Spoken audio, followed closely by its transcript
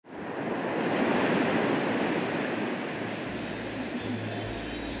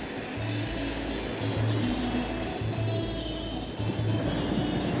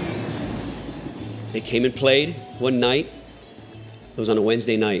They came and played one night. It was on a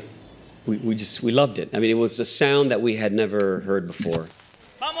Wednesday night. We loved it. I mean, it was a sound that we had never heard before.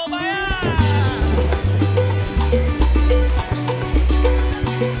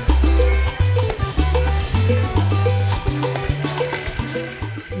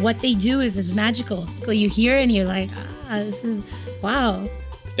 What they do is magical. You hear it and you're like, this is, wow.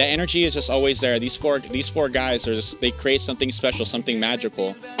 The energy is just always there. These four guys they create something special, something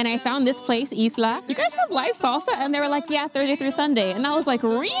magical. And I found this place, Isla. You guys have live salsa? And they were like, yeah, Thursday through Sunday. And I was like,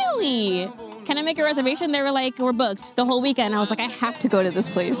 really? Can I make a reservation? They were like, we're booked the whole weekend. I was like, I have to go to this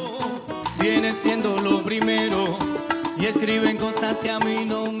place.